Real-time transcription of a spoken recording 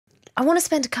I want to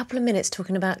spend a couple of minutes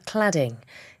talking about cladding,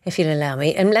 if you'll allow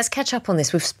me. And let's catch up on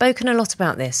this. We've spoken a lot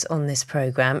about this on this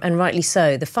programme, and rightly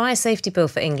so. The Fire Safety Bill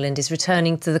for England is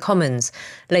returning to the Commons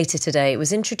later today. It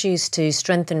was introduced to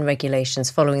strengthen regulations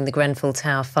following the Grenfell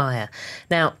Tower fire.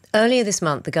 Now, earlier this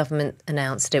month, the government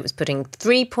announced it was putting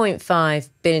 £3.5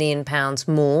 billion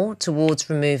more towards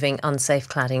removing unsafe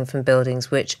cladding from buildings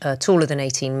which are taller than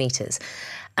 18 metres.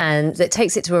 And that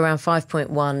takes it to around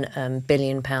 £5.1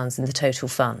 billion in the total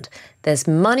fund. There's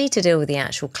money to deal with the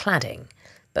actual cladding,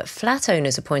 but flat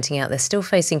owners are pointing out they're still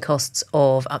facing costs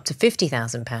of up to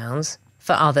 £50,000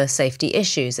 for other safety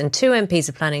issues. And two MPs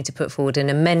are planning to put forward an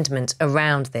amendment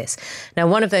around this. Now,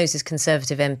 one of those is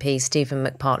Conservative MP Stephen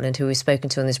McPartland, who we've spoken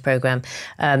to on this programme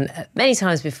many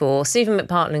times before. Stephen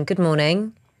McPartland, good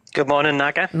morning. Good morning,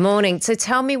 Naga. Morning. So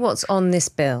tell me what's on this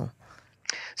bill.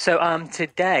 So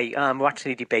today we're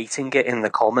actually debating it in the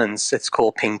Commons. It's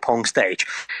called ping pong stage.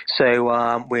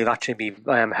 So we'll actually be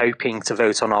hoping to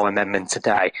vote on our amendment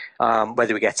today.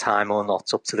 Whether we get time or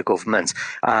not, up to the government.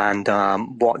 And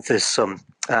there's some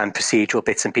procedural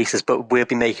bits and pieces, but we'll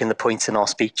be making the point in our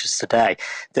speeches today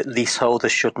that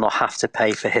leaseholders should not have to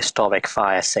pay for historic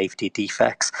fire safety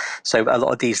defects. So a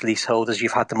lot of these leaseholders,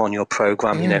 you've had them on your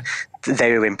programme, you know,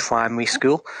 they were in primary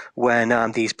school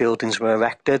when these buildings were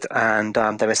erected, and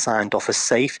they were signed off as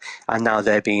safe, and now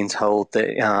they're being told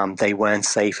that they weren't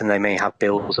safe and they may have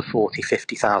bills of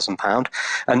 £40,000-50,000.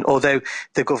 And although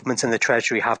the government and the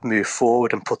Treasury have moved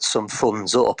forward and put some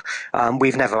funds up,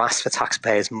 we've never asked for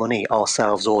taxpayers' money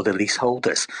ourselves or the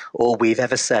leaseholders. All we've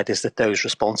ever said is that those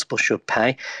responsible should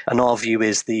pay, and our view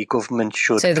is the government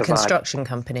should So the construction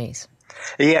companies?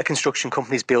 Yeah, construction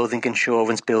companies, building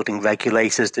insurance, building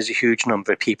regulators, there's a huge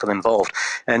number of people involved.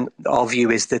 And our view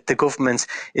is that the government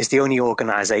is the only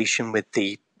organisation with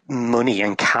the money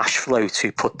and cash flow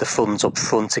to put the funds up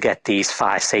front to get these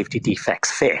fire safety defects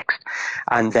fixed.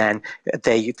 And then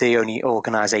they're the only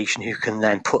organisation who can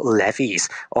then put levies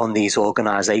on these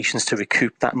organisations to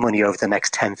recoup that money over the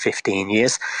next 10, 15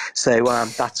 years. So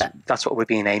that's what we're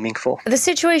being aiming for. The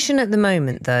situation at the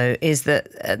moment, though, is that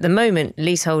at the moment,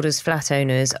 leaseholders, flat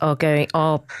owners are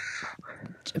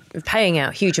paying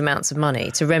out huge amounts of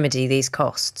money to remedy these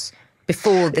costs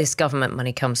before this government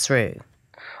money comes through.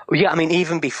 Yeah, I mean,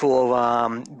 even before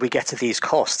we get to these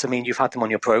costs, I mean, you've had them on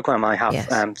your programme. I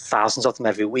have thousands of them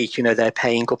every week. You know, they're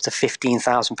paying up to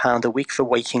 £15,000 a week for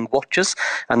waking watchers,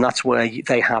 and that's where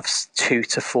they have 2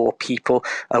 to 4 people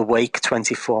awake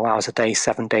 24 hours a day,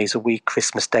 7 days a week,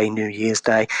 Christmas Day, New Year's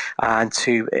Day, and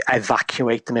to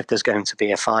evacuate them if there's going to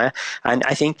be a fire. And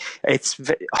I think it's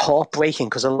heartbreaking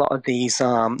because a lot of these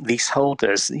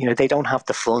leaseholders, you know, they don't have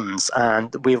the funds,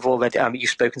 and we've already, you've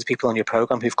spoken to people on your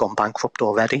programme who've gone bankrupt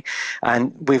already.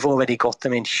 And we've already got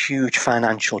them in huge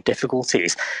financial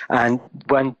difficulties. And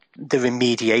when the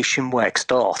remediation work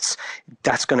starts,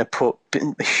 that's going to put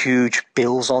huge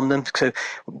bills on them. So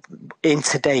in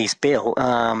today's bill,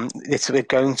 we're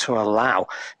going to allow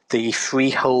the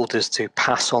freeholders to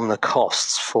pass on the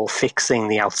costs for fixing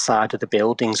the outside of the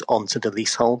buildings onto the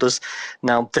leaseholders.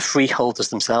 Now, the freeholders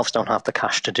themselves don't have the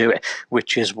cash to do it,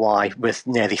 which is why with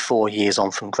nearly 4 years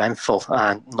on from Grenfell,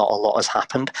 not a lot has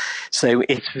happened. So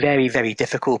it's very, very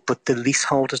difficult, but the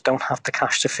leaseholders don't have the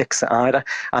cash to fix it either,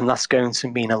 and that's going to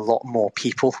mean a lot more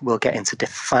people will get into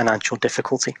financial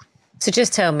difficulty. So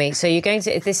just tell me, so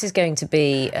this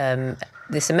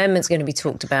amendment's going to be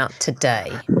talked about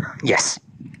today? Yes.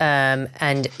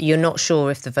 And you're not sure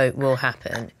if the vote will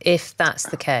happen. If that's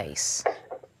the case,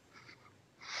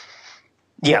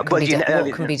 what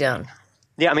can be done?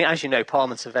 Yeah, I mean, as you know,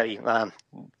 Parliament's a very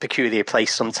peculiar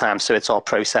place sometimes, so it's our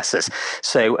processes.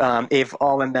 So if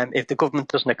the government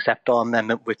doesn't accept our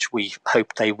amendment, which we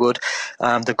hope they would,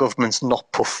 the government's not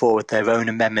put forward their own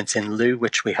amendment in lieu,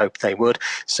 which we hope they would.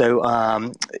 So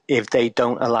if they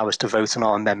don't allow us to vote on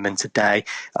our amendment today,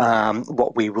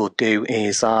 what we will do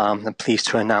is, I'm pleased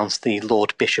to announce the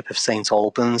Lord Bishop of St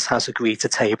Albans has agreed to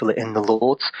table it in the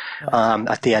Lords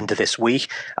at the end of this week,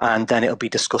 and then it'll be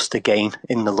discussed again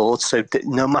in the Lords. So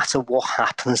no matter what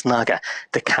happens, Naga,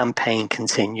 the campaign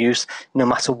continues. No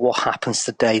matter what happens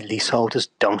today, leaseholders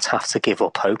don't have to give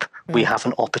up hope. We have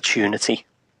an opportunity.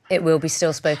 It will be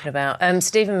still spoken about.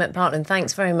 Stephen McPartland,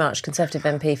 thanks very much, Conservative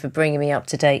MP, for bringing me up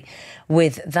to date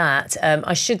with that.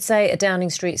 I should say a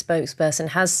Downing Street spokesperson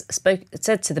has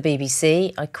said to the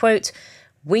BBC, I quote,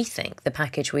 "We think the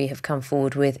package we have come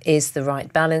forward with is the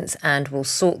right balance and will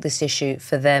sort this issue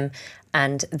for them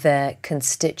and their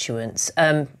constituents."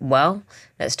 Well,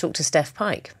 let's talk to Steph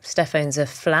Pike. Steph owns a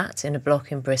flat in a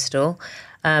block in Bristol,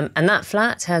 and that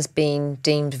flat has been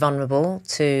deemed vulnerable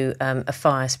to a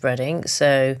fire spreading.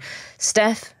 So,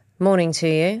 Steph, morning to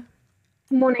you.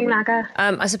 Morning, Naga.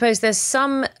 I suppose there's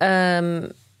some,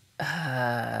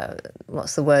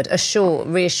 what's the word?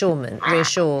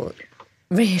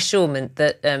 Reassurement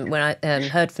that when I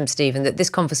heard from Stephen that this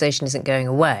conversation isn't going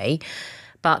away.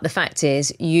 But the fact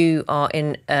is, you are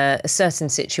in a certain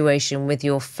situation with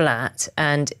your flat,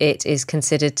 and it is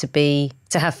considered to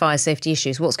have fire safety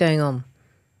issues. What's going on?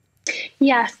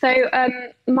 Yeah, so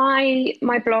my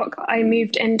block, I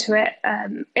moved into it.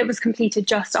 It was completed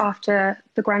just after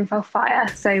the Grenfell fire.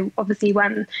 So obviously,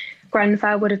 when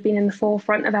Grenfell would have been in the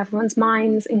forefront of everyone's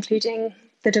minds, including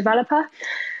the developer,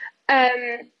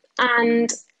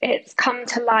 and it's come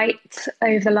to light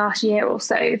over the last year or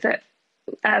so that.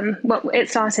 It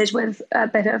started with a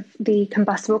bit of the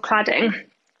combustible cladding,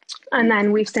 and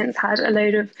then we've since had a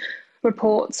load of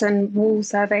reports and wall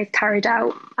surveys carried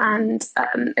out, and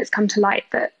it's come to light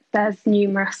that there's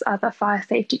numerous other fire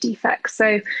safety defects.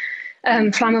 So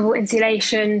flammable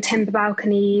insulation, timber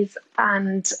balconies,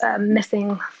 and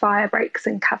missing fire breaks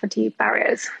and cavity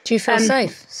barriers. Do you feel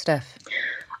safe, Steph?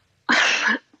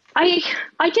 I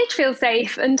did feel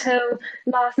safe until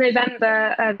last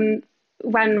November,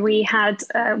 when we had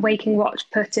Waking Watch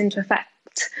put into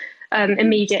effect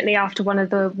immediately after one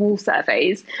of the wall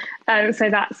surveys.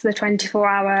 So that's the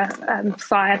 24-hour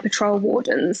fire patrol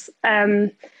wardens.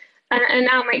 And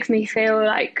now makes me feel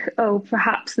like,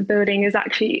 perhaps the building is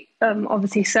actually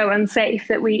obviously so unsafe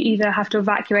that we either have to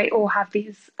evacuate or have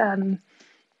these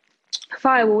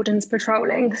fire wardens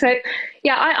patrolling. So,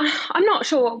 yeah, I'm not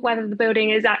sure whether the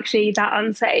building is actually that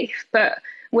unsafe, but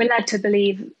we're led to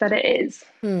believe that it is.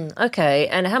 Okay,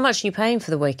 and how much are you paying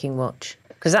for the Waking Watch?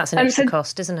 Because that's an extra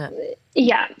cost, isn't it?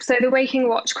 Yeah, so the Waking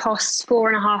Watch costs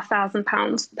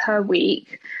 £4,500 per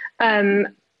week.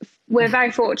 We're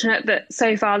very fortunate that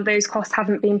so far those costs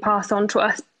haven't been passed on to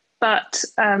us, but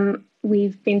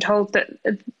we've been told that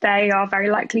they are very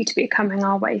likely to be coming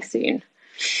our way soon.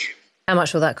 How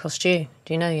much will that cost you?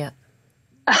 Do you know yet?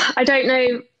 I don't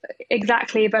know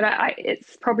exactly, but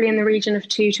it's probably in the region of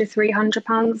 £200 to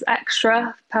 £300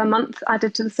 extra per month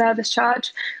added to the service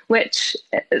charge, which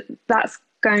that's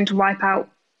going to wipe out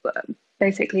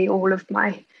basically all of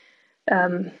my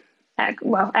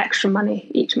extra money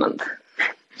each month.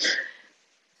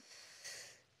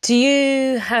 Do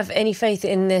you have any faith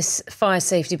in this fire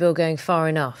safety bill going far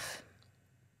enough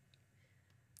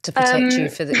to protect you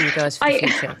guys for the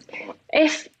future?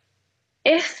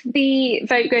 If the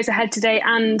vote goes ahead today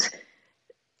and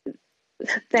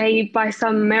they, by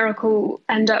some miracle,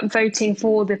 end up voting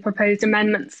for the proposed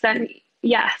amendments, then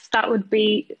yes, that would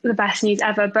be the best news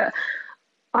ever. But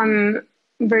I'm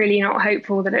really not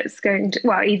hopeful that it's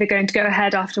either going to go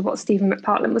ahead after what Stephen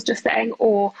McPartland was just saying,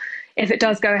 or if it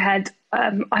does go ahead,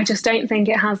 I just don't think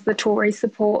it has the Tory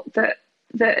support that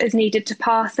is needed to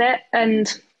pass it.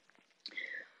 And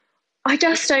I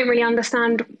just don't really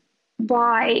understand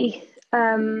why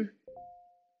not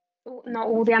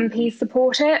all the MPs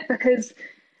support it, because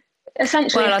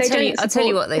essentially, I'll tell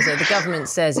you what they say. The government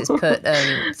says it's put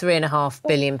 £3.5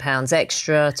 billion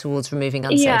extra towards removing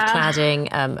unsafe cladding.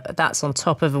 That's on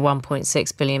top of a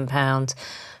 £1.6 billion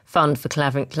fund for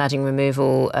cladding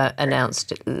removal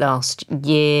announced last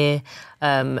year.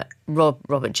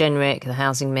 Robert Jenrick, the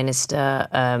housing minister,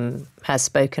 has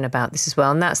spoken about this as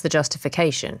well, and that's the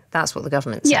justification. That's what the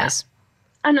government says. Yeah.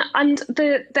 And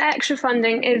the extra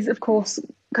funding is, of course,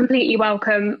 completely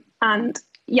welcome, and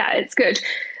yeah, it's good.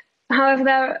 However,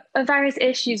 there are various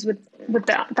issues with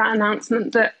that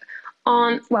announcement that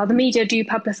aren't, the media do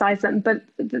publicise them, but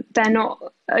they're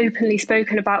not openly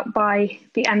spoken about by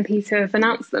the MPs who have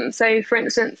announced them. So, for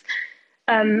instance,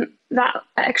 that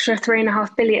extra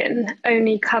 £3.5 billion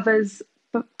only covers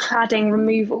cladding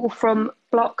removal from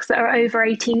blocks that are over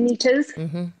 18 metres.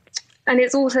 Mm-hmm. And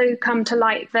it's also come to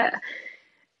light that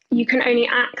you can only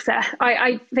access,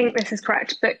 I think this is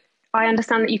correct, but I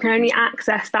understand that you can only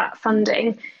access that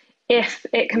funding if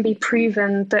it can be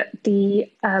proven that the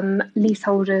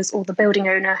leaseholders or the building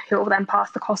owner, who will then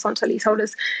pass the cost on to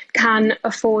leaseholders, can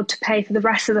afford to pay for the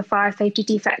rest of the fire safety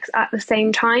defects at the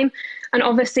same time. And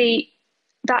obviously,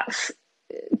 that's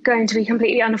going to be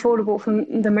completely unaffordable for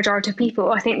the majority of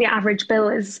people. I think the average bill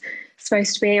is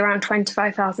supposed to be around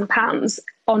 £25,000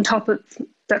 on top of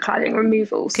the cladding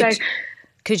removal.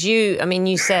 Could you,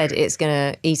 you said it's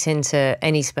going to eat into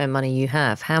any spare money you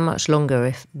have. How much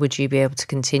longer would you be able to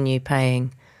continue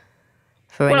paying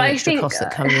for any extra costs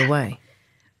that come your way?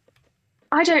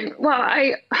 I think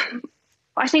my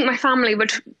family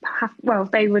would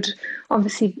they would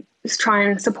obviously try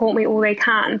and support me all they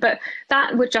can, but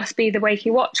that would just be the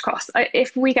Wakey Watch costs.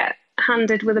 If we get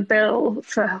handed with a bill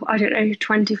for,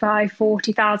 £25,000,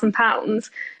 £40,000,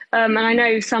 and I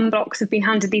know some blocks have been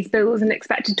handed these bills and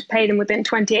expected to pay them within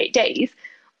 28 days.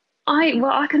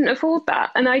 I couldn't afford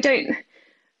that, and I don't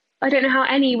know how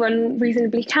anyone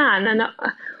reasonably can. And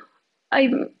I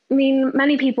mean,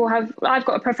 many people have. I've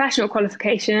got a professional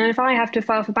qualification, and if I have to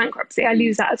file for bankruptcy, I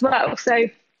lose that as well. So,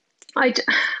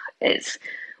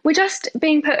 we're just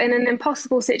being put in an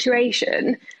impossible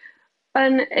situation,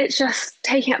 and it's just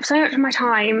taking up so much of my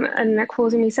time and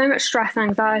causing me so much stress and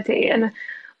anxiety. And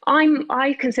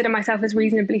I consider myself as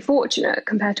reasonably fortunate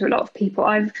compared to a lot of people.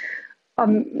 I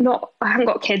haven't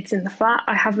got kids in the flat.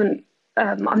 I'm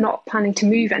not planning to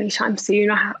move anytime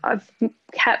soon. I've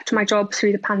kept my job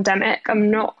through the pandemic. I'm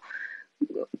not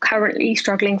currently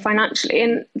struggling financially.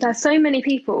 And there's so many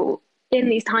people in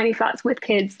these tiny flats with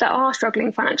kids that are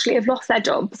struggling financially, have lost their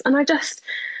jobs. And I just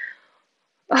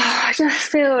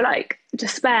feel like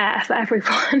despair for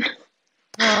everyone.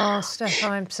 Oh, Steph,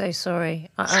 I'm so sorry.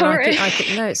 Sorry.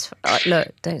 Look,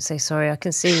 don't say sorry. I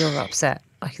can see you're upset.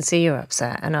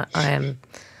 And I am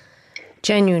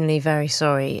genuinely very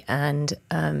sorry. And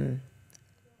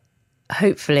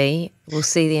hopefully we'll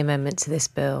see the amendment to this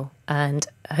bill, and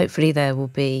hopefully there will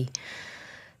be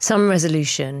some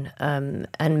resolution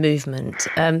and movement.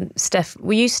 Steph,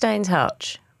 will you stay in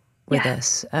touch with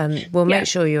us? We'll make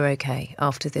sure you're okay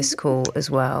after this call as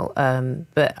well.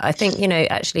 But I think,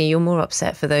 actually you're more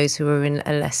upset for those who are in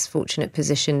a less fortunate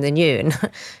position than you,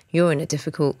 and you're in a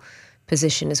difficult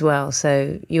position as well.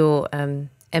 So your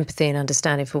empathy and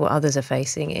understanding for what others are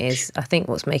facing is, I think,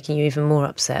 what's making you even more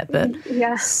upset. But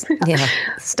yes,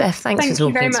 Steph, thanks for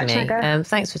talking to me.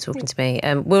 Thanks for talking to me.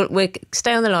 We'll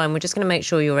stay on the line. We're just going to make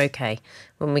sure you're okay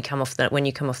when you come off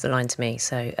the line to me.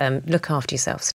 So look after yourself.